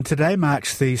Today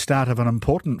marks the start of an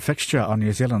important fixture on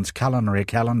New Zealand's culinary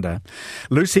calendar.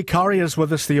 Lucy Corry is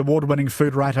with us, the award-winning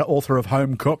food writer, author of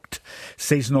Home Cooked,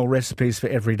 Seasonal Recipes for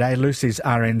Every Day. Lucy's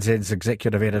RNZ's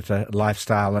Executive Editor,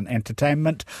 Lifestyle and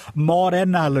Entertainment.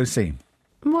 Morena, Lucy.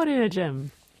 Morena,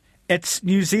 Jim. It's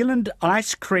New Zealand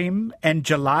Ice Cream and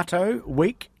Gelato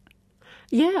Week.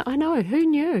 Yeah, I know. Who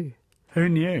knew? Who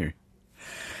knew?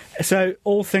 So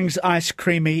all things ice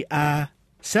creamy are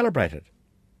celebrated.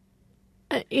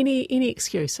 Any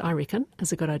excuse, I reckon,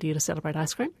 is a good idea to celebrate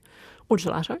ice cream or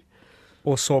gelato.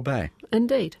 Or sorbet.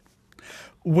 Indeed.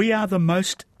 We are the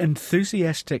most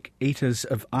enthusiastic eaters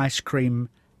of ice cream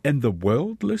in the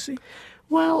world, Lucy?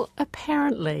 Well,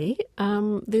 apparently,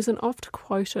 there's an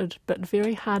oft-quoted but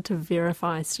very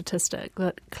hard-to-verify statistic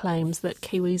that claims that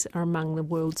Kiwis are among the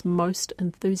world's most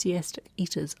enthusiastic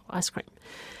eaters of ice cream.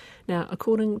 Now,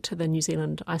 according to the New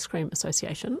Zealand Ice Cream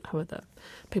Association, who are the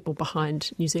people behind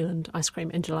New Zealand Ice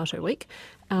Cream and Gelato Week,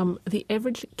 the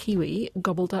average Kiwi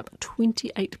gobbled up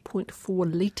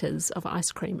 28.4 litres of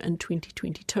ice cream in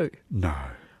 2022. No.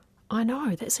 I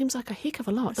know, that seems like a heck of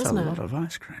a lot, doesn't it? That's a lot of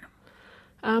ice cream.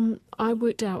 I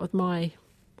worked out with my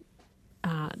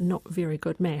not very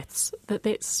good maths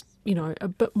that's, a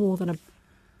bit more than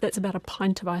that's about a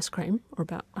pint of ice cream, or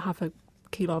about half a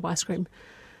kilo of ice cream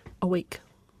a week.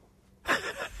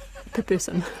 Per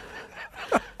person.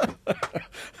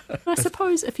 I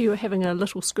suppose if you were having a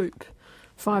little scoop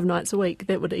 5 nights a week,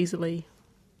 that would easily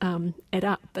add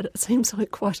up, but it seems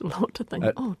like quite a lot to think,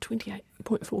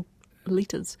 28.4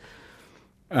 litres.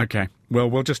 Okay, well,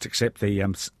 we'll just accept the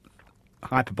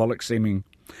hyperbolic seeming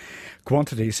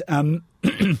quantities. Can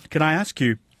I ask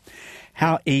you,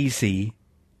 how easy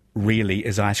really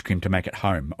is ice cream to make at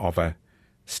home of a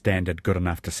standard good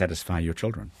enough to satisfy your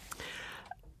children?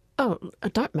 Oh,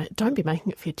 don't be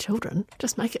making it for your children.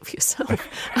 Just make it for yourself.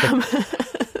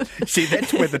 See,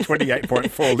 that's where the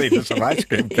 28.4 litres of ice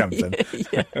cream comes in.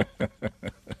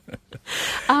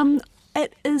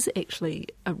 It is actually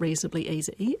reasonably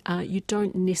easy. You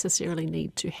don't necessarily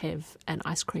need to have an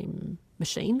ice cream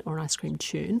machine or an ice cream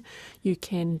churn. You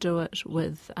can do it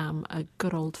with a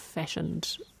good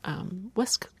old-fashioned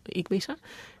whisk, egg beater,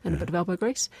 and a bit of elbow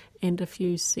grease, and a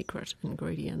few secret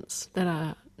ingredients that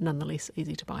are nonetheless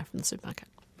easy to buy from the supermarket.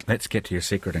 Let's get to your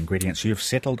secret ingredients. You've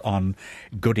settled on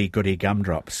Goody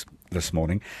gumdrops this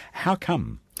morning. How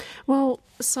come? Well,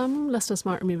 some listeners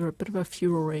might remember a bit of a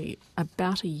furore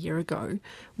about a year ago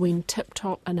when Tip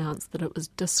Top announced that it was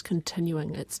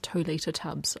discontinuing its 2-litre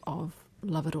tubs of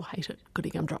Love It or Hate It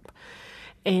Goody Gumdrop.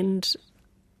 And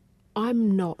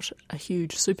I'm not a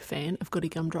huge super fan of Goody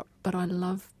Gumdrop, but I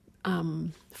love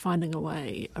finding a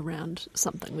way around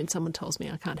something when someone tells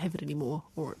me I can't have it anymore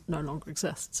or it no longer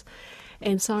exists.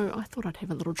 And so I thought I'd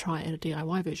have a little try at a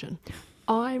DIY version.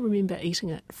 I remember eating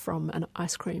it from an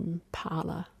ice cream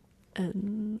parlour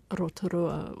in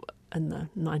Rotorua in the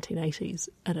 1980s.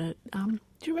 At a, do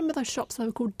you remember those shops? They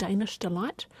were called Danish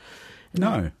Delight. And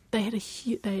no. They had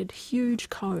huge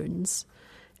cones,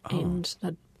 and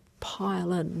they'd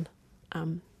pile in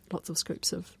lots of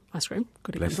scoops of ice cream,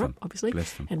 Goody Gumdrop, obviously,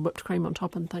 and whipped cream on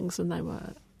top and things. And they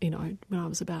were, when I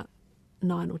was about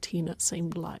 9 or 10, it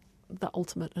seemed like the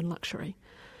ultimate in luxury.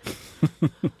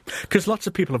 Because lots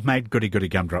of people have made Goody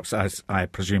gumdrops, as I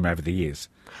presume, over the years,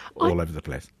 all over the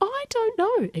place. I don't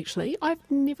know, actually. I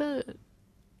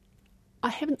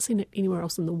haven't seen it anywhere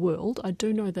else in the world. I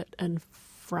do know that in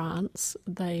France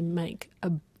they make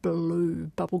a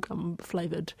blue bubblegum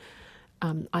flavoured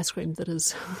ice cream that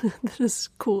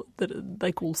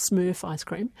they call Smurf ice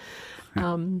cream,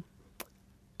 and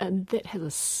that has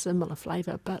a similar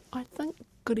flavour. But I think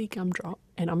Goody Gumdrop,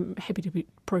 and I'm happy to be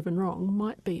proven wrong,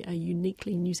 might be a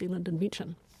uniquely New Zealand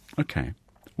invention. Okay.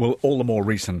 Well, all the more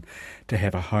reason to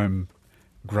have a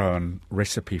home-grown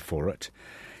recipe for it.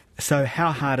 So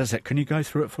how hard is it? Can you go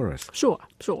through it for us? Sure.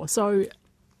 So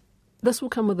this will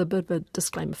come with a bit of a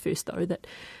disclaimer first, though, that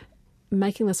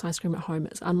making this ice cream at home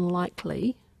is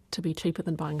unlikely to be cheaper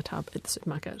than buying a tub at the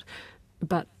supermarket.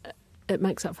 But it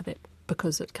makes up for that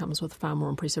because it comes with far more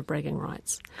impressive bragging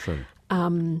rights. True.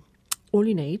 All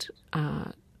you need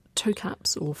are 2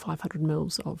 cups or 500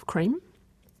 mils of cream,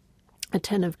 a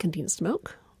tin of condensed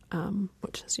milk,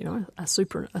 which is, a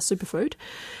superfood,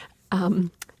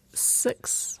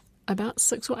 about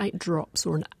 6 or 8 drops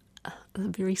or a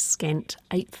very scant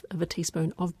 1/8 of a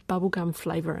teaspoon of bubblegum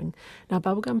flavouring. Now,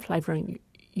 bubblegum flavouring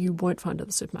you won't find at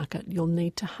the supermarket. You'll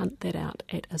need to hunt that out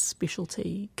at a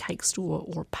specialty cake store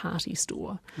or party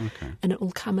store. Okay. And it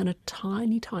will come in a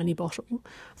tiny, tiny bottle.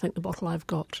 I think the bottle I've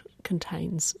got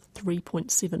contains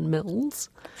 3.7 mils.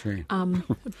 Gee.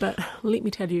 But let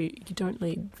me tell you, you don't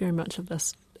need very much of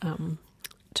this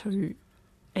to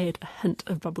add a hint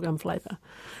of bubblegum flavour.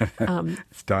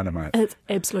 It's dynamite. It's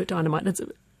absolute dynamite.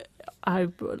 I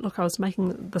was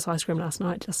making this ice cream last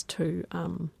night just to,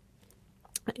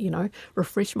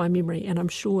 refresh my memory, and I'm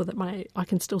sure that I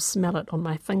can still smell it on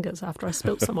my fingers after I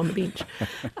spilt some on the bench.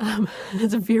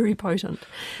 It's very potent.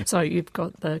 So you've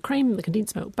got the cream, the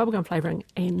condensed milk, bubblegum flavouring,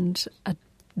 and a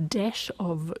dash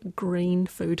of green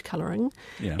food colouring.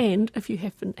 Yeah. And if you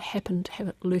happen to have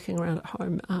it lurking around at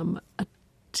home, a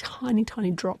tiny,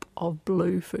 tiny drop of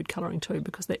blue food colouring too,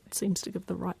 because that seems to give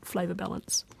the right flavour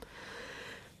balance.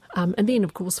 And then,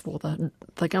 of course, for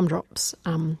the gumdrops,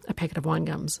 a packet of wine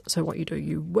gums. So what you do,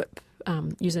 you whip,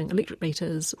 using electric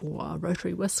beaters or a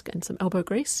rotary whisk and some elbow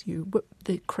grease, you whip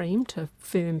the cream to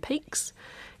firm peaks,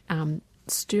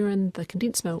 stir in the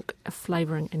condensed milk,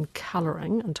 flavouring and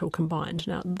colouring until combined.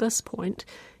 Now, at this point,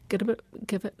 give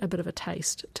it a bit of a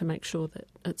taste to make sure that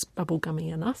it's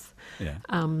bubblegummy enough. Yeah.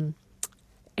 And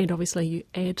obviously you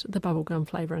add the bubblegum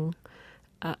flavouring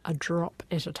a drop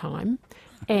at a time.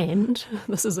 And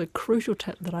this is a crucial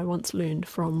tip that I once learned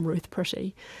from Ruth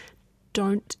Pretty.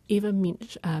 Don't ever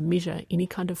measure any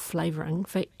kind of flavouring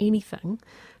for anything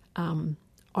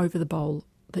over the bowl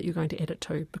that you're going to add it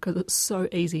to, because it's so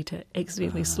easy to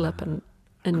accidentally slip and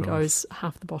in goes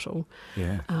half the bottle.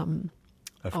 Yeah,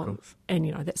 of course.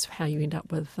 And, that's how you end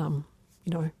up with,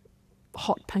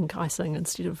 hot pink icing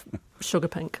instead of sugar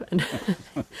pink and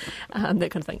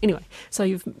that kind of thing. Anyway, so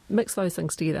you've mixed those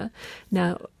things together.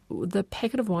 Now, the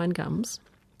packet of wine gums,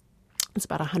 it's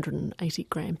about a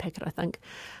 180-gram packet, I think,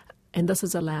 and this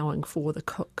is allowing for the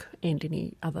cook and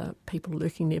any other people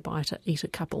lurking nearby to eat a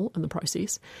couple in the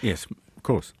process. Yes, of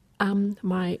course.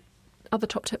 My other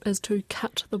top tip is to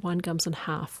cut the wine gums in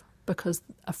half, because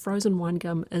a frozen wine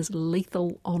gum is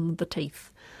lethal on the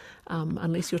teeth.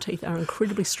 Unless your teeth are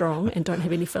incredibly strong and don't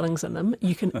have any fillings in them,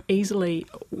 you can easily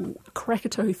crack a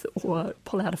tooth or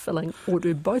pull out a filling, or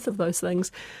do both of those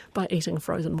things by eating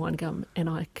frozen wine gum. And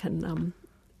I can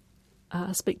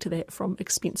speak to that from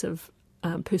expensive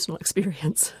personal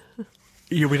experience.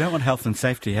 Yeah, we don't want health and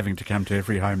safety having to come to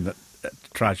every home that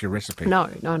tries your recipe. No.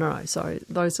 So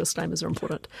those disclaimers are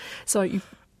important. So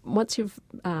once you've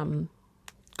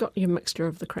got your mixture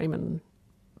of the cream and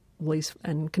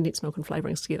condensed milk and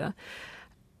flavourings together,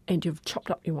 and you've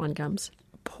chopped up your wine gums,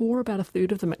 pour about a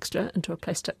third of the mixture into a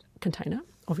plastic container.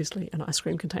 Obviously, an ice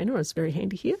cream container is very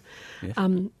handy here. Yes.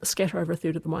 Scatter over a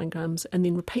third of the wine gums, and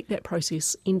then repeat that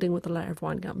process, ending with a layer of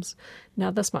wine gums.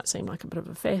 Now, this might seem like a bit of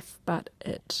a faff, but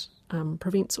it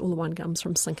prevents all the wine gums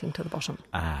from sinking to the bottom,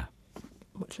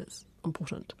 which is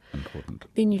important.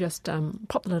 Then you just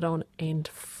pop the lid on and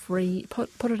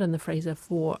put it in the freezer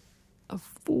for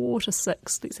 4 to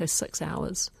 6, let's say 6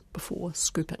 hours before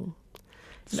scooping.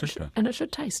 And it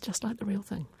should taste just like the real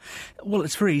thing. Well,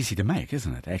 it's very easy to make,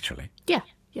 isn't it, actually? Yeah.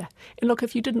 And look,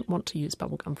 if you didn't want to use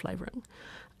bubblegum flavouring,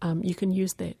 you can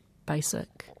use that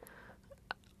basic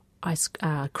ice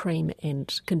cream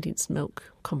and condensed milk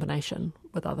combination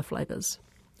with other flavours.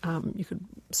 You could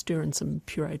stir in some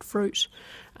pureed fruit,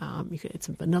 you could add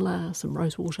some vanilla, some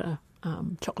rose water,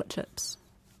 chocolate chips.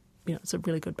 It's a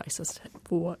really good basis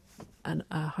for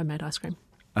a homemade ice cream.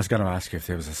 I was going to ask you if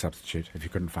there was a substitute, if you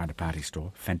couldn't find a party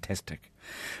store. Fantastic.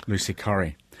 Lucy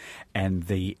Corry, and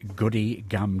the Goody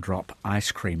gumdrop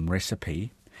ice cream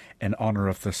recipe in honour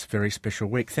of this very special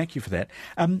week. Thank you for that.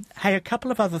 Hey, a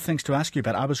couple of other things to ask you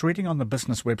about. I was reading on the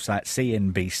business website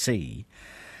CNBC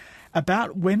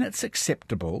about when it's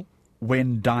acceptable,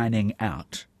 when dining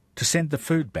out, to send the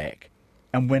food back,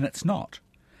 and when it's not.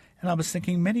 And I was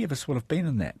thinking many of us will have been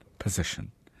in that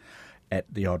position at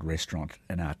the odd restaurant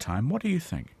in our time. What do you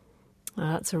think?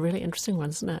 It's a really interesting one,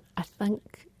 isn't it? I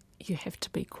think you have to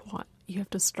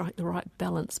strike the right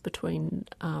balance between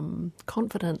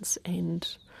confidence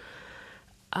and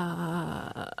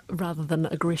rather than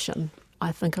aggression.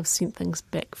 I think I've sent things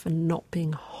back for not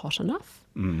being hot enough.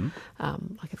 Mm-hmm.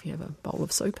 Like if you have a bowl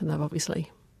of soup and they've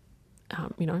obviously,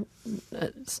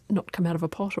 it's not come out of a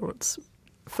pot, or it's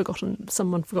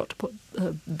someone forgot to put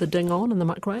the ding on in the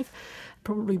microwave.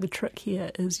 Probably the trick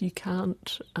here is you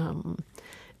can't,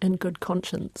 in good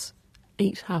conscience,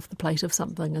 eat half the plate of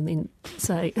something and then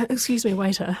say, "Excuse me,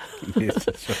 waiter, yes,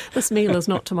 this meal is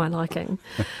not to my liking."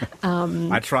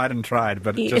 I tried,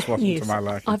 but it just wasn't to my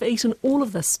liking. I've eaten all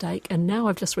of this steak and now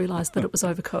I've just realised that it was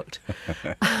overcooked.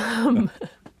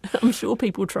 I'm sure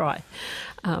people try,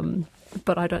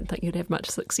 but I don't think you'd have much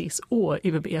success or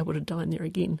ever be able to dine there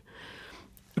again.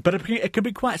 But it can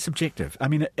be quite subjective. I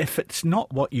mean, if it's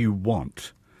not what you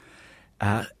want,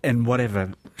 in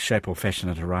whatever shape or fashion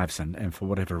it arrives in, and for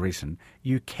whatever reason,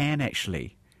 you can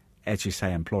actually, as you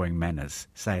say, employing manners,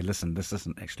 say, listen, this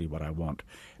isn't actually what I want.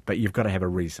 But you've got to have a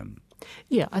reason.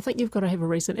 Yeah, I think you've got to have a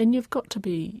reason, and you've got to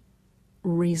be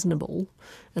reasonable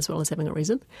as well as having a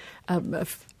reason. A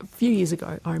few years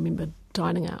ago, I remember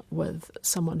dining out with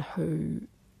someone who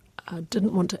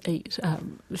didn't want to eat.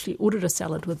 She ordered a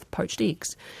salad with poached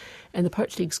eggs, and the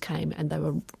poached eggs came, and they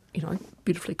were,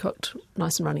 beautifully cooked,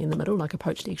 nice and runny in the middle, like a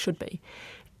poached egg should be.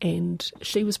 And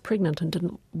she was pregnant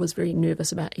and was very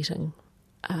nervous about eating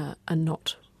a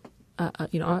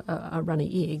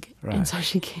runny egg. Right. And so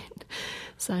she kept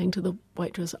saying to the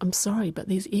waitress, "I'm sorry, but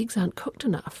these eggs aren't cooked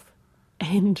enough."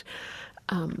 And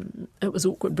it was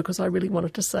awkward because I really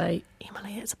wanted to say,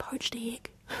 "Emily, it's a poached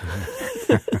egg."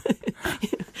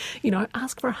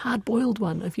 Ask for a hard-boiled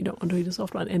one if you don't want to eat a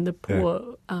soft one. And the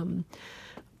poor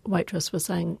waitress was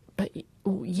saying,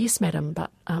 yes, madam,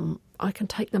 but I can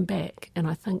take them back. And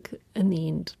I think in the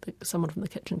end, someone from the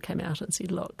kitchen came out and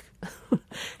said, "Look,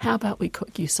 how about we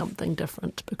cook you something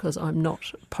different, because I'm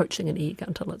not poaching an egg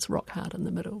until it's rock hard in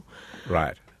the middle."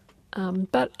 Right.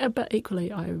 But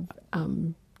equally, I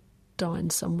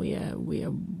dined somewhere where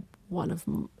one of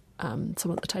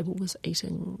someone at the table was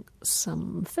eating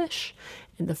some fish,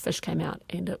 and the fish came out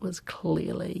and it was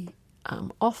clearly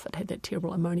off. It had that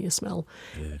terrible ammonia smell,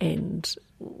 and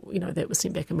that was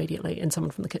sent back immediately. And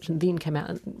someone from the kitchen then came out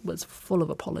and was full of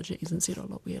apologies and said, "Oh,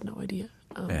 look, we had no idea.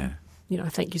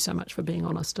 Thank you so much for being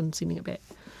honest and sending it back."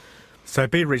 So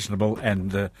be reasonable, and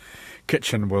the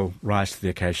kitchen will rise to the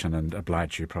occasion and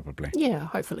oblige you, probably. Yeah,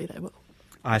 hopefully they will.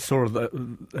 I saw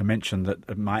a mention that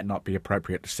it might not be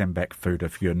appropriate to send back food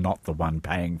if you're not the one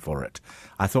paying for it.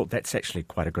 I thought that's actually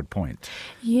quite a good point.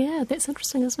 Yeah, that's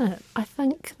interesting, isn't it? I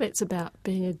think that's about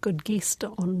being a good guest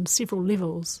on several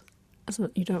levels, isn't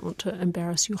it? You don't want to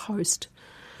embarrass your host.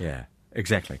 Yeah,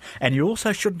 exactly. And you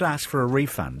also shouldn't ask for a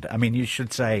refund. I mean, you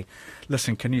should say,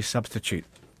 "Listen, can you substitute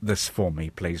this for me,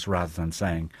 please," rather than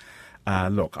saying,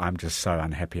 "Look, I'm just so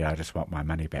unhappy, I just want my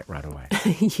money back right away."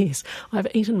 Yes, I've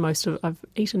eaten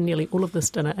nearly all of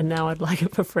this dinner, and now I'd like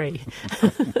it for free.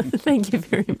 Thank you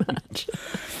very much.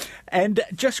 And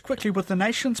just quickly, with the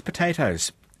nation's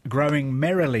potatoes growing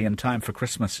merrily in time for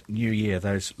Christmas, New Year,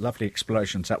 those lovely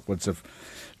explosions upwards of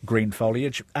green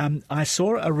foliage, I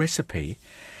saw a recipe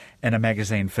in a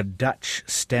magazine for Dutch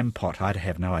stampot. I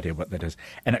have no idea what that is.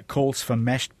 And it calls for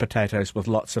mashed potatoes with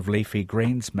lots of leafy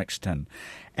greens mixed in.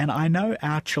 And I know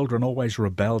our children always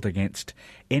rebelled against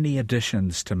any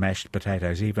additions to mashed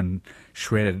potatoes, even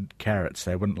shredded carrots.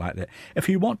 They wouldn't like that. If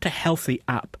you want to healthy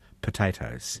up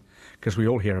potatoes, because we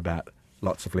all hear about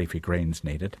lots of leafy greens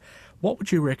needed, what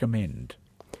would you recommend?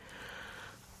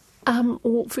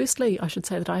 Well, firstly, I should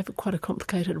say that I have quite a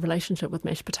complicated relationship with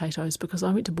mashed potatoes, because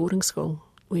I went to boarding school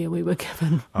where we were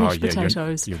given mashed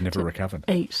potatoes. You've never recovered.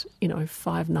 Eat,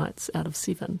 5 nights out of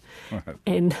 7. Right.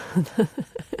 And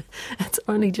it's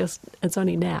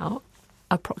only now,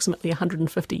 approximately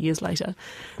 150 years later,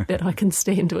 that I can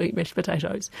stand to eat mashed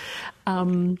potatoes.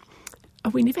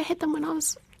 We never had them when I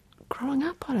was growing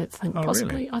up, I don't think,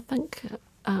 possibly. Really? I think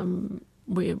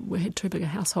we had too big a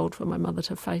household for my mother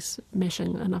to face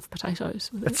mashing enough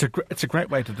potatoes. It's a great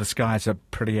way to disguise a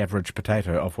pretty average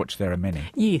potato, of which there are many.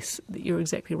 Yes, you're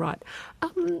exactly right.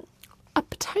 A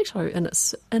potato in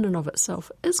and of itself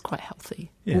is quite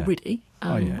healthy already.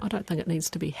 I don't think it needs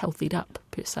to be healthied up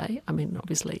per se. I mean,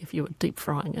 obviously, if you were deep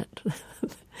frying it,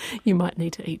 you might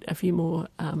need to eat a few more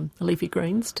leafy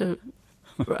greens to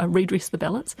redress the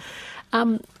balance.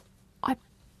 I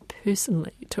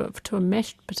personally, to a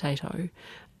mashed potato,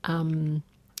 I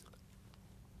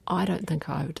don't think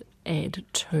I would add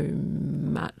too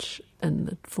much in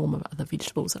the form of other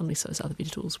vegetables, unless those other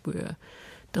vegetables were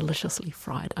deliciously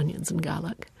fried onions and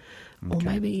garlic. Okay. Or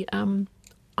maybe,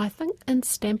 I think in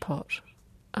stampot,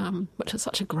 which is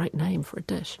such a great name for a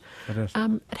dish,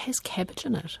 it has cabbage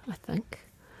in it, I think.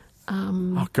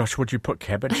 Oh gosh, would you put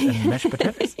cabbage in mashed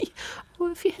potatoes?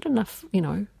 Well, if you had enough,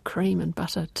 cream and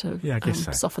butter to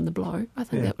soften the blow, I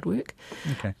think that would work.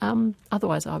 Okay.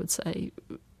 Otherwise, I would say,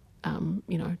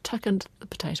 tuck into the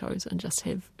potatoes and just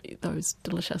have those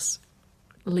delicious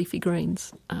leafy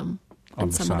greens and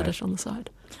some of the dish on the side.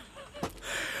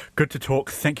 Good to talk.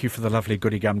 Thank you for the lovely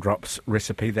Goody gumdrops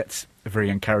recipe. That's very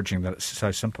encouraging that it's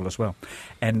so simple as well.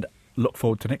 And look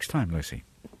forward to next time, Lucy.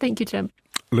 Thank you, Jim.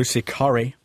 Lucy Corry